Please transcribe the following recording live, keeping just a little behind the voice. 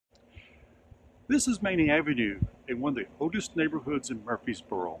This is Maney Avenue in one of the oldest neighborhoods in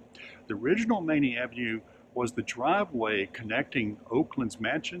Murfreesboro. The original Maney Avenue was the driveway connecting Oakland's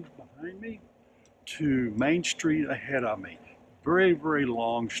mansion behind me to Main Street ahead of me. Very, very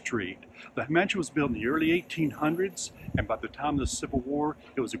long street. The mansion was built in the early 1800s, and by the time of the Civil War,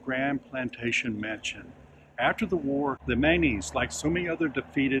 it was a grand plantation mansion. After the war, the Maneys, like so many other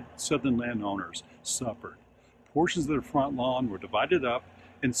defeated Southern landowners, suffered. Portions of their front lawn were divided up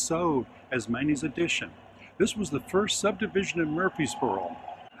and sold as Maney's Addition. This was the first subdivision in Murfreesboro.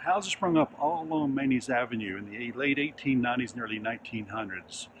 Houses sprung up all along Maney's Avenue in the late 1890s and early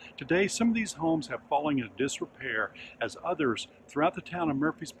 1900s. Today, some of these homes have fallen into disrepair as others throughout the town of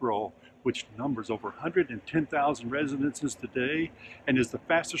Murfreesboro, which numbers over 110,000 residences today and is the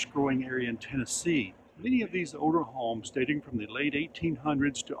fastest growing area in Tennessee. Many of these older homes, dating from the late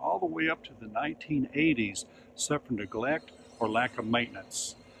 1800s to all the way up to the 1980s, suffer neglect or lack of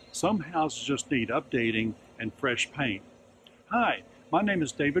maintenance. Some houses just need updating and fresh paint. Hi, my name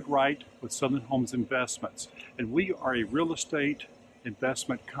is David Wright with Southern Homes Investments, and we are a real estate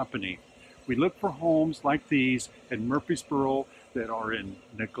investment company. We look for homes like these in Murfreesboro that are in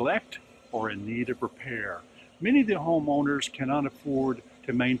neglect or in need of repair. Many of the homeowners cannot afford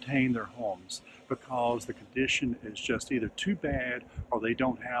to maintain their homes because the condition is just either too bad or they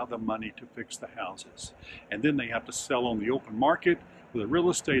don't have the money to fix the houses. And then they have to sell on the open market with a real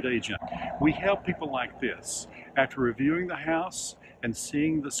estate agent. We help people like this. After reviewing the house and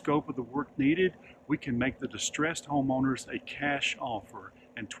seeing the scope of the work needed, we can make the distressed homeowners a cash offer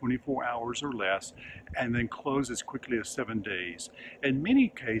in 24 hours or less, and then close as quickly as 7 days. In many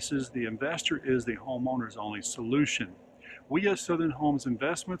cases, the investor is the homeowner's only solution. We as Southern Homes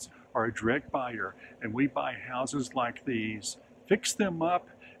Investments are a direct buyer, and we buy houses like these, fix them up,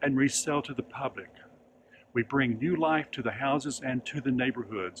 and resell to the public. We bring new life to the houses and to the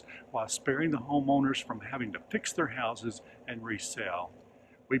neighborhoods while sparing the homeowners from having to fix their houses and resell.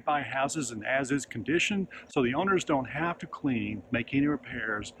 We buy houses in as-is condition so the owners don't have to clean, make any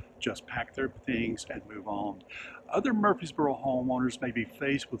repairs, just pack their things and move on. Other Murfreesboro homeowners may be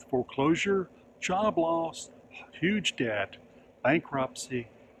faced with foreclosure, job loss, huge debt, bankruptcy,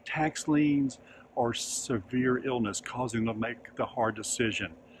 tax liens, or severe illness causing them to make the hard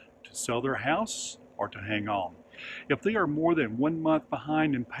decision to sell their house or to hang on. If they are more than 1 month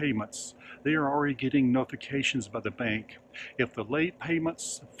behind in payments, they are already getting notifications by the bank. If the late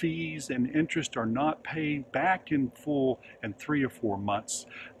payments, fees, and interest are not paid back in full in 3 or 4 months,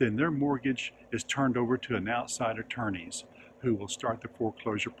 then their mortgage is turned over to an outside attorneys who will start the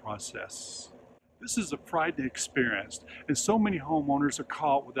foreclosure process. This is a frightening experience, and so many homeowners are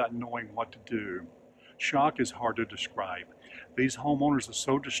caught without knowing what to do. Shock is hard to describe. These homeowners are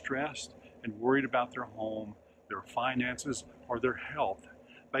so distressed and worried about their home, their finances, or their health.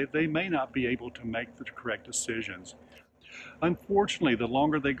 They may not be able to make the correct decisions. Unfortunately, the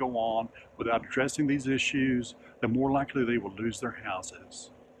longer they go on without addressing these issues, the more likely they will lose their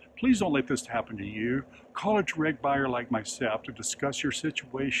houses. Please don't let this happen to you. Call a direct buyer like myself to discuss your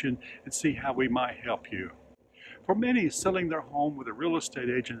situation and see how we might help you. For many, selling their home with a real estate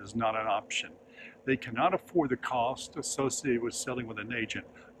agent is not an option. They cannot afford the cost associated with selling with an agent,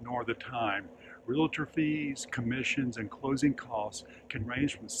 nor the time. Realtor fees, commissions, and closing costs can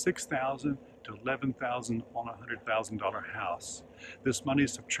range from $6,000 to $11,000 on a $100,000 house. This money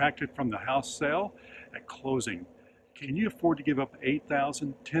is subtracted from the house sale at closing. Can you afford to give up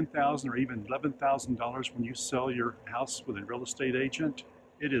 $8,000, $10,000, or even $11,000 when you sell your house with a real estate agent?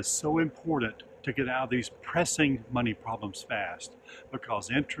 It is so important to get out of these pressing money problems fast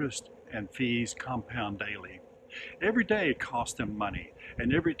because interest and fees compound daily. Every day it costs them money,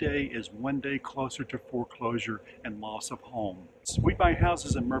 and every day is 1 day closer to foreclosure and loss of home. We buy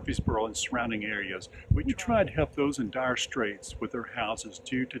houses in Murfreesboro and surrounding areas. We try to help those in dire straits with their houses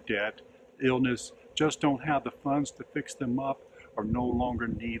due to debt, illness, just don't have the funds to fix them up, or no longer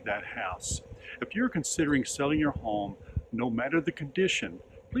need that house. If you're considering selling your home, no matter the condition,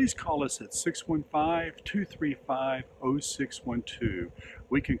 please call us at 615-235-0612.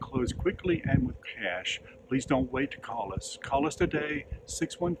 We can close quickly and with cash. Please don't wait to call us. Call us today,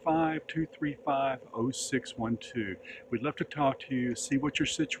 615-235-0612. We'd love to talk to you, see what your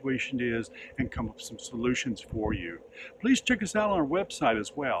situation is, and come up with some solutions for you. Please check us out on our website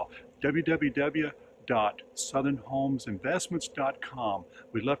as well, www.southernhomesinvestments.com.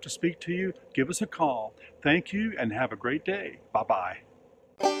 We'd love to speak to you. Give us a call. Thank you and have a great day. Bye-bye.